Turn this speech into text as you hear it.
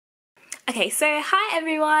Okay, so hi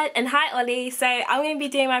everyone and hi Ollie. So I'm going to be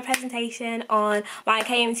doing my presentation on my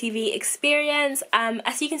KMTV experience.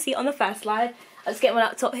 As you can see on the first slide, let's get one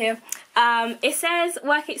up top here. It says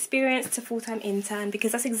work experience to full-time intern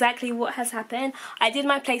because that's exactly what has happened. I did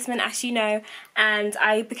my placement, as you know, and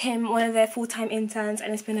I became one of their full-time interns,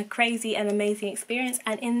 and it's been a crazy and amazing experience.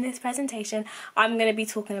 And in this presentation, I'm going to be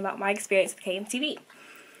talking about my experience with KMTV.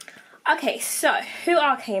 Okay, so who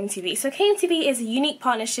are KMTV? So KMTV is a unique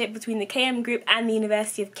partnership between the KM Group and the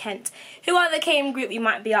University of Kent. Who are the KM Group, you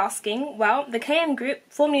might be asking? Well, the KM Group,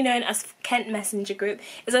 formerly known as Kent Messenger Group,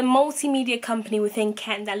 is a multimedia company within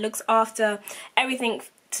Kent that looks after everything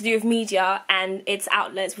to do with media and its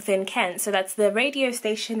outlets within Kent. So that's the radio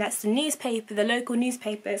station, that's the newspaper, the local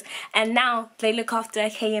newspapers, and now they look after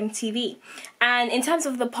KMTV. And in terms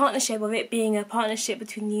of the partnership, of it being a partnership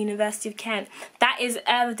between the University of Kent, that is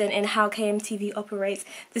evident in how KMTV operates.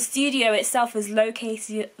 The studio itself is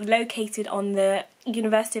located on the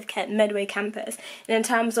University of Kent Medway campus. And in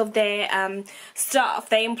terms of their staff,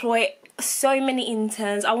 they employ so many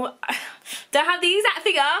interns. Don't have the exact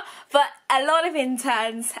figure, but a lot of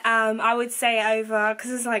interns. I would say over,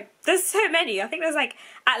 because there's so many. I think there's like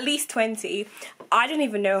at least 20. I don't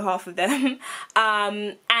even know half of them.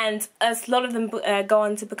 And a lot of them go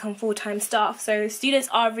on to become full-time staff. So students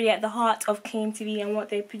are really at the heart of KMTV and what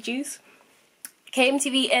they produce.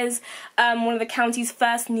 KMTV is one of the county's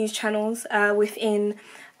first news channels within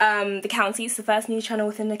the county. It's the first news channel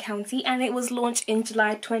within the county, and it was launched in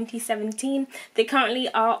July 2017. They currently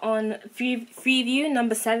are on Freeview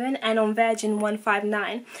number 7 and on Virgin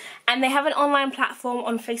 159, and they have an online platform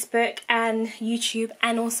on Facebook and YouTube,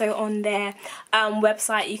 and also on their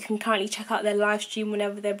website. You can currently check out their live stream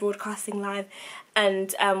whenever they're broadcasting live,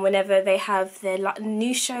 and whenever they have their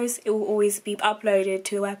news shows, it will always be uploaded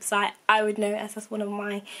to a website. I would know, as that's one of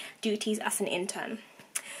my duties as an intern.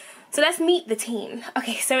 So let's meet the team.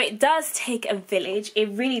 Okay, so it does take a village. It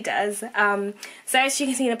really does. So as you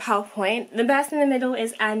can see in the PowerPoint, the person in the middle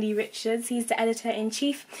is Andy Richards. He's the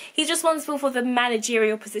editor-in-chief. He's responsible for the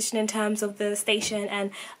managerial position in terms of the station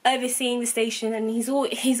and overseeing the station. And he's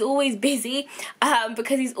always busy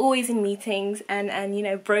because he's always in meetings and you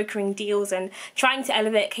know, brokering deals and trying to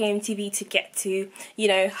elevate KMTV to get to, you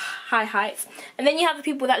know, high heights. And then you have the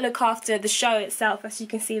people that look after the show itself. As you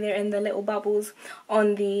can see, they're in the little bubbles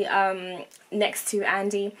on the next to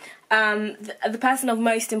Andy. The person of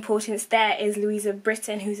most importance there is Louisa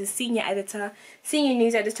Britton, who's a senior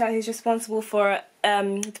news editor, who's responsible for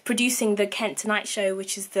producing the Kent Tonight Show,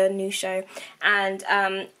 which is the news show. And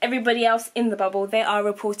everybody else in the bubble, they are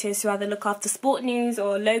reporters who either look after sport news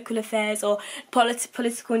or local affairs or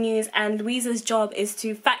political news, and Louisa's job is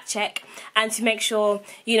to fact check and to make sure,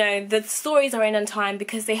 you know, the stories are in on time,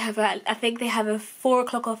 because they have I think they have a 4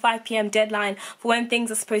 o'clock or 5 p.m. deadline for when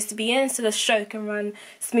things are supposed to be in, so the show can run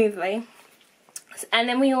smoothly. And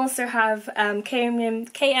then we also have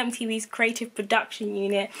KMTV's creative production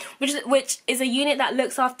unit, which is a unit that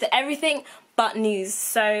looks after everything but news.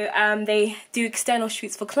 So they do external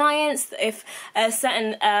shoots for clients. If a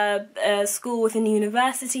certain school within the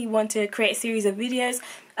university want to create a series of videos,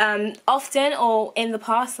 often, or in the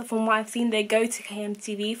past, from what I've seen, they go to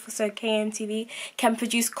KMTV, so KMTV can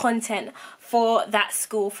produce content for that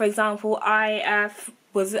school. For example, I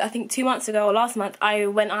think 2 months ago or last month, I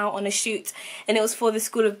went out on a shoot, and it was for the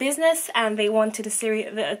School of Business, and they wanted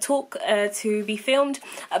a talk to be filmed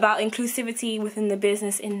about inclusivity within the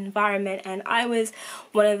business environment, and I was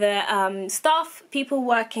one of the staff people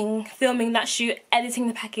filming that shoot, editing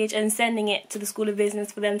the package and sending it to the School of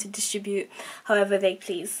Business for them to distribute however they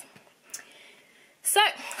please. So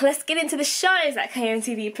let's get into the shows that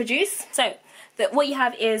KMTV produce. So what you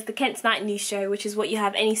have is the Kent Tonight News Show, which is what you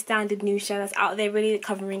have any standard news show that's out there, really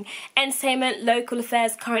covering entertainment, local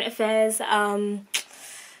affairs, current affairs,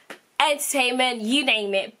 entertainment, you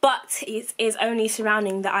name it, but it is only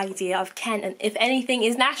surrounding the idea of Kent, and if anything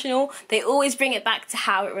is national, they always bring it back to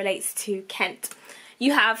how it relates to Kent.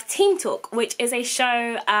 You have Team Talk, which is a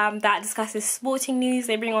show that discusses sporting news.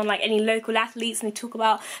 They bring on like any local athletes and they talk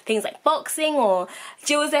about things like boxing, or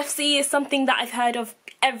Jill's FC is something that I've heard of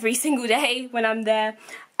every single day when I'm there.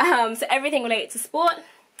 So everything related to sport.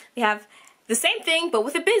 They have the same thing but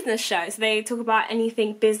with a business show. So they talk about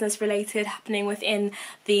anything business related happening within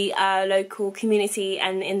the local community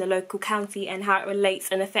and in the local county, and how it relates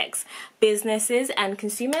and affects businesses and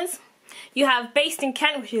consumers. You have Based in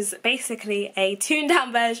Kent, which is basically a tuned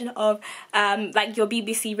down version of like your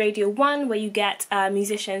BBC Radio 1, where you get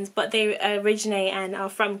musicians, but they originate and are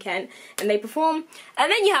from Kent and they perform.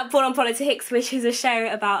 And then you have Born on Politics, which is a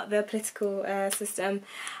show about the political system.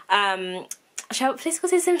 political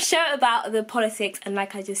system show about the politics, and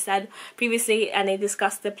like I just said previously, and they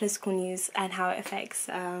discussed the political news and how it affects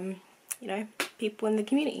you know, people in the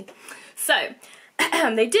community. So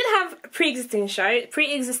they did have pre-existing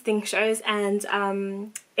shows,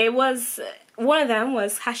 and it was, one of them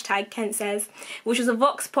was hashtag Kent Says, which was a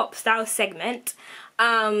Vox Pop style segment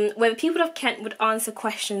where the people of Kent would answer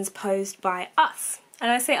questions posed by us. And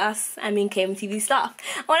when I say us, I mean KMTV staff.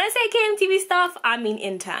 When I say KMTV staff, I mean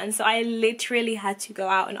interns. So I literally had to go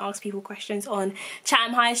out and ask people questions on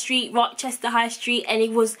Chatham High Street, Rochester High Street, and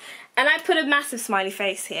it was, and I put a massive smiley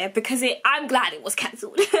face here because I'm glad it was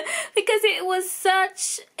cancelled because it was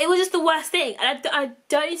just the worst thing. And I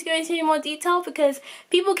don't need to go into any more detail because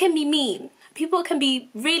people can be mean. People can be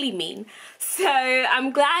really mean. So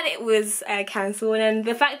I'm glad it was cancelled, and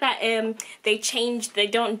the fact that they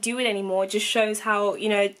don't do it anymore just shows how, you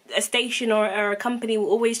know, a station or a company will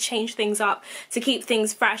always change things up to keep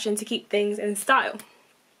things fresh and to keep things in style.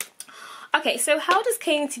 Okay, so how does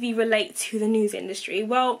KMTV relate to the news industry?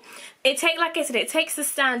 Well, like I said, it takes the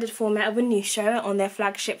standard format of a news show on their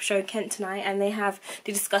flagship show Kent Tonight, and they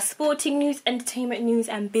discuss sporting news, entertainment news,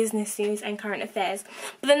 and business news and current affairs.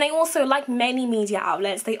 But then they also, like many media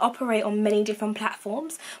outlets, they operate on many different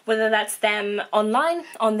platforms, whether that's them online,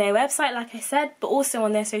 on their website, like I said, but also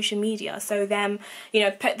on their social media. So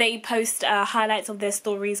they post highlights of their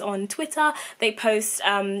stories on Twitter, they post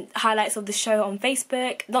highlights of the show on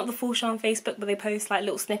Facebook, not the full show on Facebook, but they post like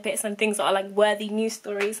little snippets and things that are like worthy news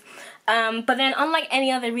stories. But then, unlike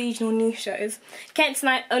any other regional news shows, Kent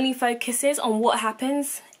Tonight only focuses on what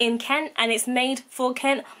happens in Kent, and it's made for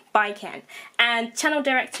Kent by Kent. And channel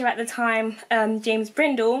director at the time, James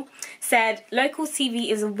Brindle, said local TV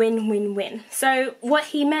is a win-win-win. So what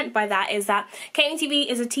he meant by that is that KMTV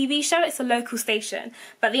is a TV show, it's a local station,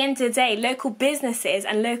 but at the end of the day, local businesses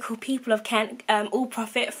and local people of Kent all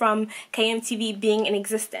profit from KMTV being in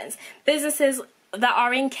existence. Businesses that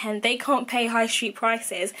are in Kent, they can't pay high street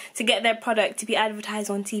prices to get their product to be advertised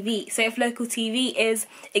on TV. So if local TV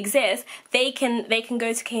exists, they can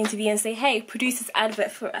go to KMTV and say, hey, produce this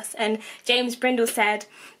advert for us. And James Brindle said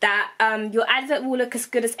that your advert will look as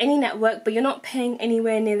good as any network, but you're not paying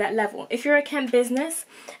anywhere near that level. If you're a Kent business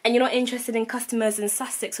and you're not interested in customers in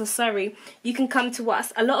Sussex or Surrey, you can come to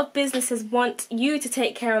us. A lot of businesses want you to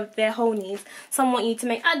take care of their whole needs. Some want you to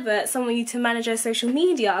make adverts, some want you to manage their social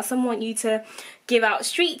media, some want you to give out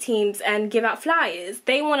street teams and give out flyers.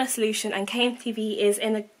 They want a solution, and KMTV is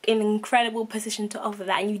in an incredible position to offer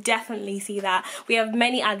that, and you definitely see that. We have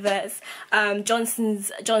many adverts.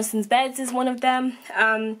 Johnson's Beds is one of them.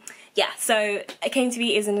 Yeah, so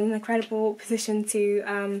KMTV is in an incredible position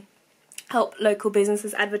to help local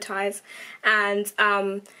businesses advertise, and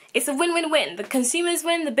it's a win-win-win. The consumers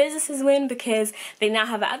win, the businesses win because they now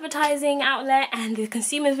have an advertising outlet, and the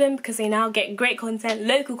consumers win because they now get great content,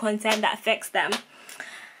 local content that affects them.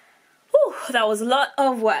 Whew, that was a lot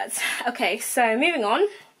of words. Okay, so moving on.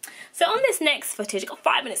 So on this next footage, I've got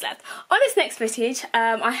 5 minutes left. On this next footage,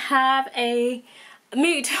 I have a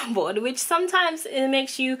mood board, which sometimes it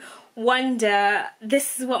makes you wonder,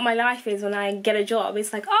 this is what my life is when I get a job.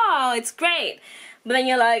 It's like, oh, it's great. But then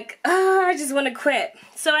you're like, oh, I just want to quit.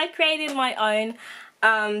 So I created my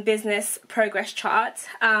own business progress chart.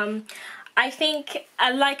 I think,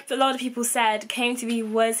 like a lot of people said,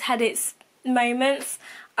 KMTV had its moments.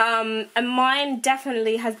 And mine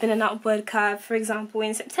definitely has been an upward curve. For example,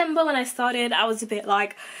 in September when I started, I was a bit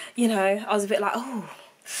like, oh,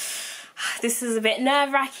 this is a bit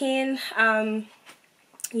nerve-wracking.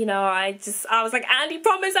 You know, I was like, Andy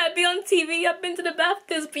promised I'd be on TV, I've been to the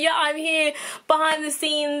BAFTAs, but yeah, I'm here behind the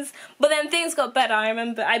scenes. But then things got better. I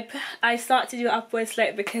remember I started to do upward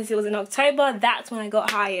slope because it was in October, that's when I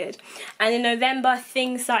got hired. And in November,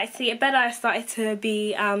 things started to get better. I started to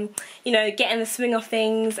be, you know, get in the swing of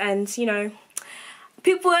things, and, you know,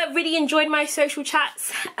 people really enjoyed my social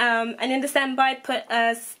chats, and in December I put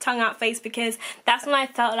a tongue out face because that's when I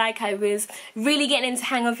felt like I was really getting into the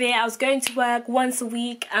hang of it. I was going to work once a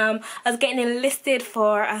week, I was getting enlisted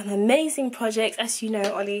for amazing projects, as you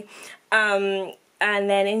know, Ollie.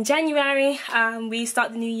 And then in January, we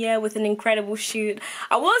start the new year with an incredible shoot.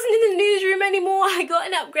 I wasn't in the newsroom anymore. I got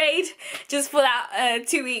an upgrade just for that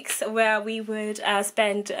 2 weeks where we would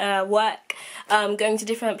spend work going to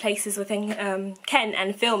different places within Kent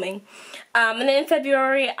and filming. And then in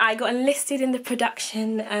February, I got enlisted in the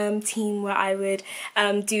production team where I would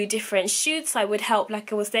do different shoots. I would help,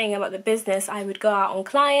 like I was saying about the business, I would go out on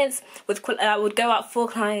clients, would go out for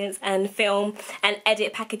clients and film and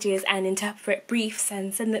edit packages and interpret briefs briefs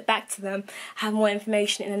and send it back to them, have more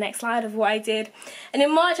information in the next slide of what I did. And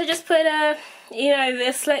in March I just put a, you know,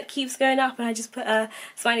 the slip keeps going up, and I just put a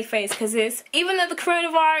smiley face, because it's, even though the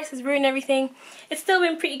coronavirus has ruined everything, it's still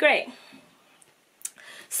been pretty great.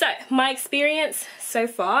 So, my experience so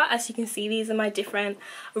far, as you can see, these are my different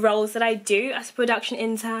roles that I do. As a production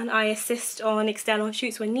intern, I assist on external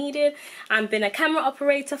shoots when needed. I've been a camera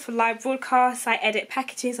operator for live broadcasts. I edit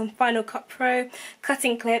packages on Final Cut Pro,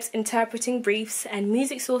 cutting clips, interpreting briefs, and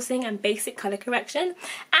music sourcing and basic colour correction.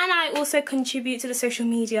 And I also contribute to the social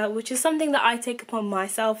media, which is something that I take upon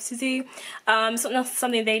myself to do. It's not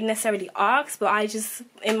something they necessarily ask, but I just,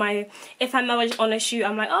 if I'm on a shoot,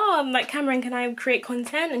 I'm like, oh, I'm like, Cameron, can I create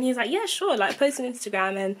content? And he's like, yeah, sure, like post on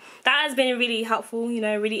Instagram. And that has been really helpful, you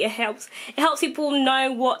know, really it helps people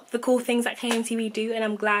know what the cool things that KMTV do, and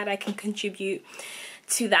I'm glad I can contribute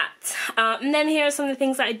to that. And then here are some of the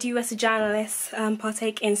things that I do as a journalist.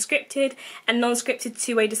 Partake in scripted and non-scripted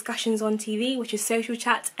two-way discussions on TV, which is social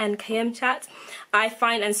chat and KM chat. I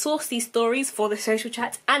find and source these stories for the social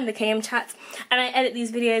chat and the KM chat, and I edit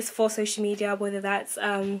these videos for social media, whether that's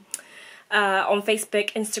on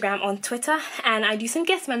Facebook, Instagram, on Twitter, and I do some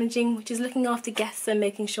guest managing, which is looking after guests and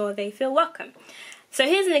making sure they feel welcome. So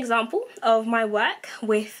here's an example of my work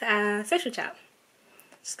with social chat.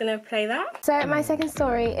 Just gonna play that. So my second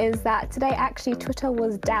story is that today actually Twitter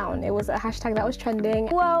was down. It was a hashtag that was trending.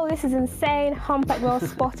 Whoa, this is insane. Humpback whale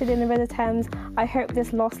spotted in the River Thames. I hope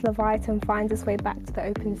this lost Leviathan finds its way back to the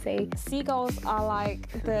open sea. Seagulls are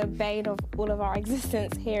like the bane of all of our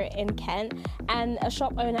existence here in Kent, and a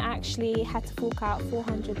shop owner actually had to fork out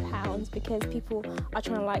 £400 because people are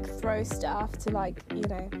trying to like throw stuff to, like, you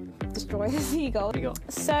know, destroy the seagull.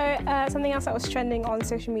 So something else that was trending on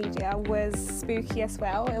social media was spooky as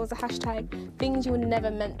well. It was a hashtag, things you were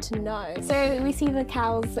never meant to know. So we see the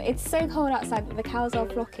cows, it's so cold outside that the cows are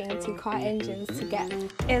flocking to car engines to get.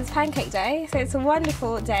 It's Pancake Day, so it's a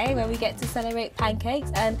wonderful day where we get to celebrate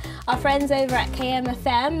pancakes, and our friends over at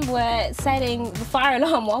KMFM were setting the fire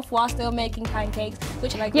alarm off whilst they were making pancakes,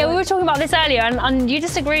 which like, yeah, we were talking about this earlier, and you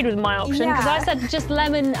disagreed with my option, because I said just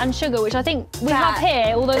lemon and sugar, which I think we have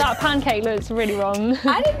here, although that pancake looks really wrong.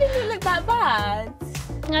 I didn't think it looked that bad.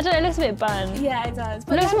 I don't know, it looks a bit burnt. Yeah, it does.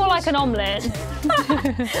 But it looks more like an omelette.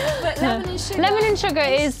 But lemon and sugar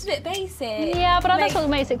is a bit basic. Yeah, but that's what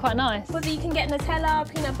makes it quite nice. Whether you can get Nutella,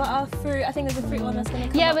 peanut butter, fruit. I think there's a fruit one that's going to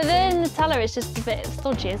come Yeah, but then Nutella is just a bit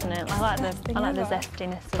stodgy, isn't it? I like the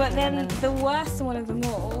zestiness. But then the worst one of them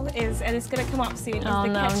all is, and it's going to come up soon, is the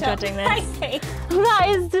ketchup I'm judging pancake. That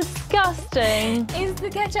is disgusting. Is the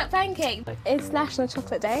ketchup pancake. It's National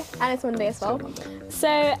Chocolate Day, and it's Monday as well. So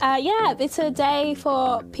yeah, it's a day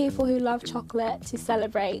for people who love chocolate to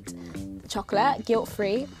celebrate chocolate,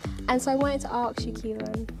 guilt-free. And so I wanted to ask you,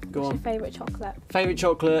 Keelan, what's your favourite chocolate? Favourite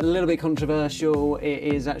chocolate, a little bit controversial, it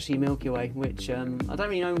is actually Milky Way, which I don't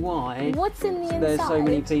really know why. What's in the inside? There's so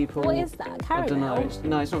many people. What is that? Caramel? I don't know.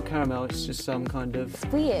 No, it's not caramel, it's just some kind of... It's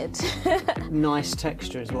weird. nice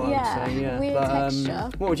texture is what I would say, yeah. Weird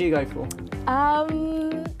texture. What would you go for?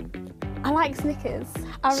 I like Snickers.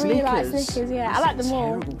 I really like Snickers, yeah. I like them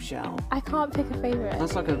all. Terrible shout. I can't pick a favourite.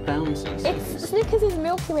 That's like a bouncer. Snickers is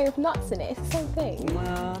Milky Way with nuts in it. It's the same thing.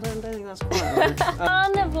 Well, I don't think that's quite right.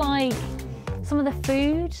 Kind of like some of the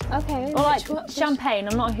food. Okay. Or like champagne.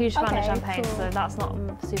 I'm not a huge fan of champagne, cool. so that's not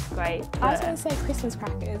super great. I was going to say Christmas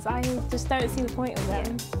crackers. I just don't see the point of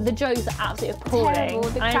them. The jokes are absolutely appalling. Terrible.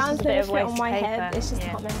 The crowns never fit on my head. It's just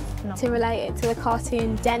not meant to relate it to the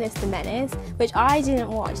cartoon Dennis the Menace, which I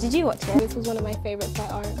didn't watch. Did you watch it? This was one of my favourites by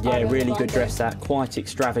Art. Yeah, really good dress that. Quite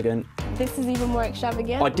extravagant. This is even more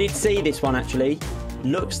extravagant. I did see this one actually.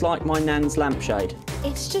 Looks like my nan's lampshade.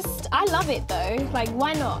 It's just, I love it though. Like,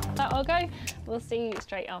 why not? So I'll go. We'll see you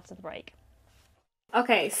straight after the break.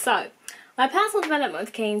 Okay, so my personal development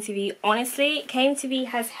with KMTV, honestly, KMTV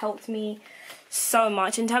has helped me so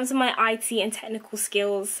much in terms of my IT and technical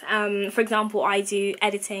skills. For example, I do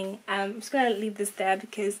editing. I'm just going to leave this there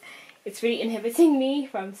because it's really inhibiting me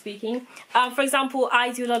from speaking. For example,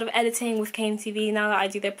 I do a lot of editing with KMTV now that I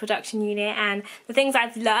do their production unit, and the things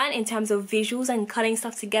I've learned in terms of visuals and cutting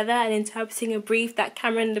stuff together and interpreting a brief that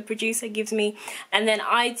Cameron, the producer, gives me, and then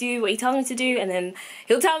I do what he tells me to do, and then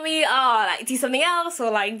he'll tell me, oh, like, do something else, or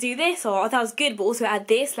like, do this, or oh, that was good, but also add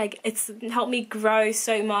this. Like, it's helped me grow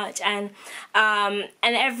so much, and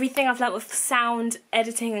everything I've learned with sound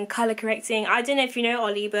editing and color correcting. I don't know if you know,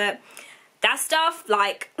 Ollie, but that stuff,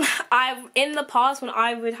 like, in the past when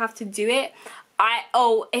I would have to do it,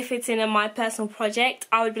 if it's in my personal project,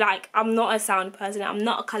 I would be like, I'm not a sound person, I'm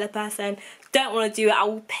not a colour person, don't want to do it, I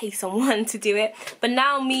will pay someone to do it. But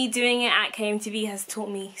now me doing it at KMTV has taught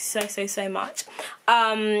me so much,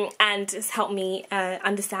 and it's helped me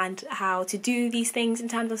understand how to do these things in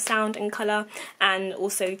terms of sound and colour, and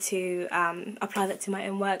also to apply that to my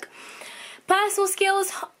own work. Personal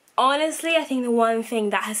skills, honestly, I think the one thing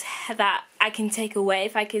that I can take away,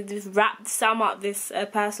 if I could just sum up this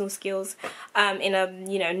personal skills in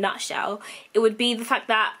a nutshell, it would be the fact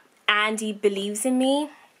that Andy believes in me.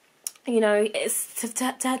 It's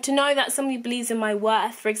to know that somebody believes in my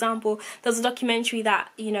worth. For example, there was a documentary that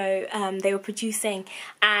they were producing,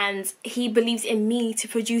 and he believes in me to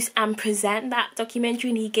produce and present that documentary,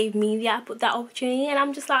 and he gave me that opportunity. And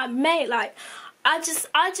I'm just like, mate, like I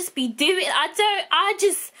just be doing.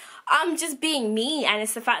 I'm just being me, and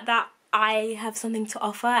it's the fact that I have something to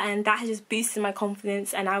offer, and that has just boosted my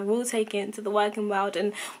confidence, and I will take it into the working world.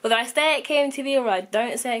 And whether I stay at KMTV or I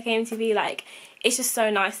don't stay at KMTV, like, it's just so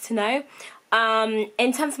nice to know.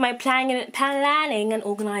 In terms of my planning and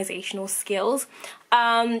organisational skills,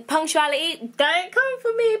 punctuality, don't come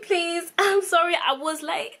for me, please. I'm sorry I was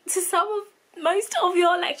late to most of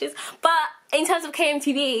your lectures, but in terms of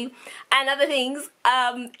KMTV and other things,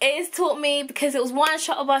 it has taught me, because it was one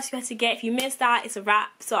shuttle bus you had to get. If you miss that, it's a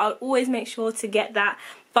wrap. So I would always make sure to get that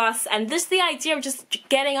bus, and just the idea of just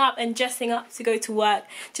getting up and dressing up to go to work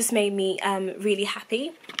just made me really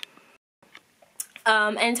happy.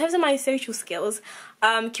 And in terms of my social skills,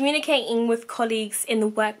 communicating with colleagues in the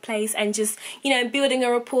workplace and just, building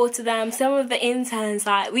a rapport to them. Some of the interns,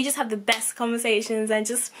 like, we just have the best conversations, and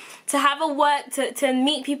just to have to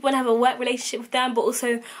meet people and have a work relationship with them, but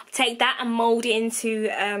also take that and mould it into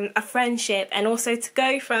a friendship, and also to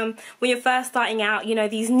go from when you're first starting out,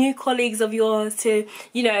 these new colleagues of yours to,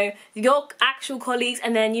 your actual colleagues,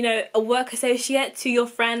 and then, a work associate to your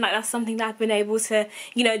friend. Like, that's something that I've been able to,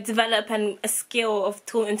 develop, and a skill of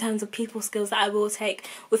taught in terms of people skills that I will take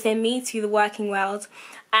within me to the working world.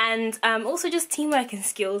 And also just teamwork and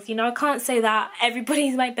skills. I can't say that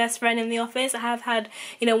everybody's my best friend in the office. I have had,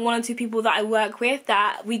 one or two people that I work with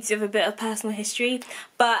that we do have a bit of personal history,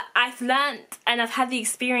 but I've learned and I've had the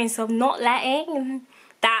experience of not letting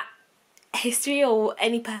that history or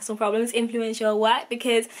any personal problems influence your work,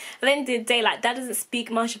 because at the end of the day, like, that doesn't speak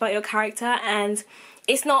much about your character, and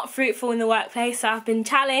it's not fruitful in the workplace. So I've been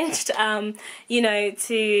challenged,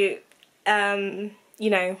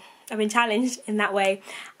 I've been challenged in that way,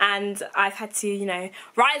 and I've had to,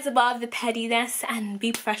 rise above the pettiness and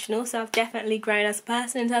be professional. So I've definitely grown as a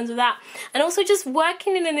person in terms of that. And also just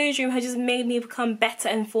working in a newsroom has just made me become better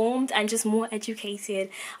informed and just more educated.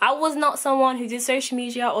 I was not someone who did social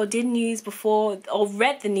media or did news before or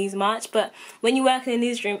read the news much, but when you work in a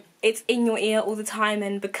newsroom, it's in your ear all the time,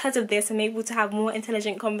 and because of this I'm able to have more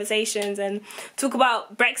intelligent conversations and talk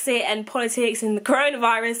about Brexit and politics and the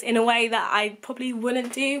coronavirus in a way that I probably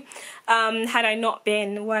wouldn't do had I not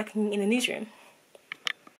been working in a newsroom.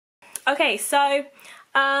 Okay, so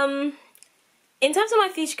in terms of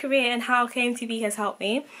my future career and how KMTV has helped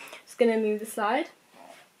me, I'm just going to move the slide.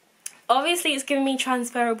 Obviously, it's given me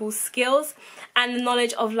transferable skills and the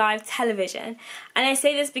knowledge of live television. And I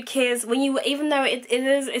say this because even though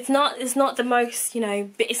it's not the most,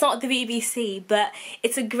 it's not the BBC, but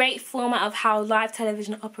it's a great format of how live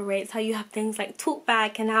television operates, how you have things like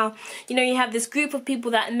talkback, and how, you have this group of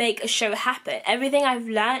people that make a show happen. Everything I've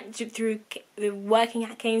learned through working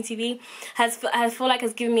at KMTV I feel like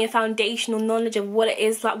has given me a foundational knowledge of what it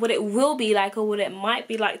is like, what it will be like, or what it might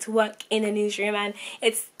be like to work in a newsroom. And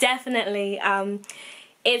it's definitely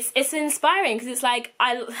it's inspiring, because it's like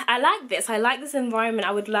I like this environment.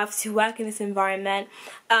 I would love to work in this environment,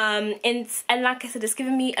 and like I said, it's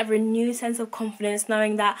given me a renewed sense of confidence,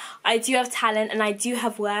 knowing that I do have talent and I do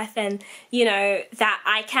have worth, and I'm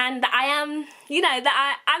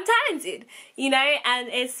talented, and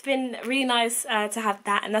it's been really nice to have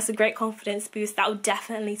that, and that's a great confidence boost that I'll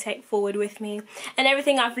definitely take forward with me. And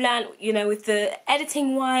everything I've learned, with the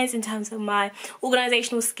editing wise, in terms of my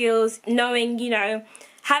organisational skills, knowing,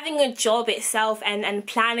 having a job itself and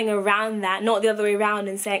planning around that, not the other way around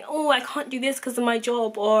and saying, oh, I can't do this because of my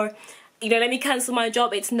job, or let me cancel my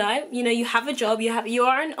job. It's no, you have a job, you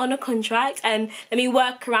are on a contract, and let me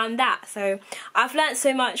work around that. So I've learnt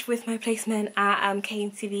so much with my placement at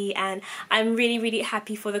KMTV, and I'm really, really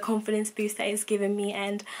happy for the confidence boost that it's given me.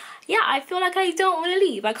 And yeah, I feel like I don't want to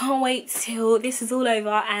leave. I can't wait till this is all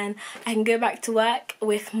over and I can go back to work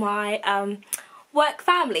with my work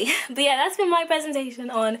family. But yeah, that's been my presentation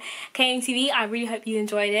on KMTV. I really hope you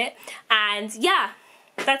enjoyed it, and yeah,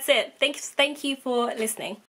 that's it. Thank you for listening.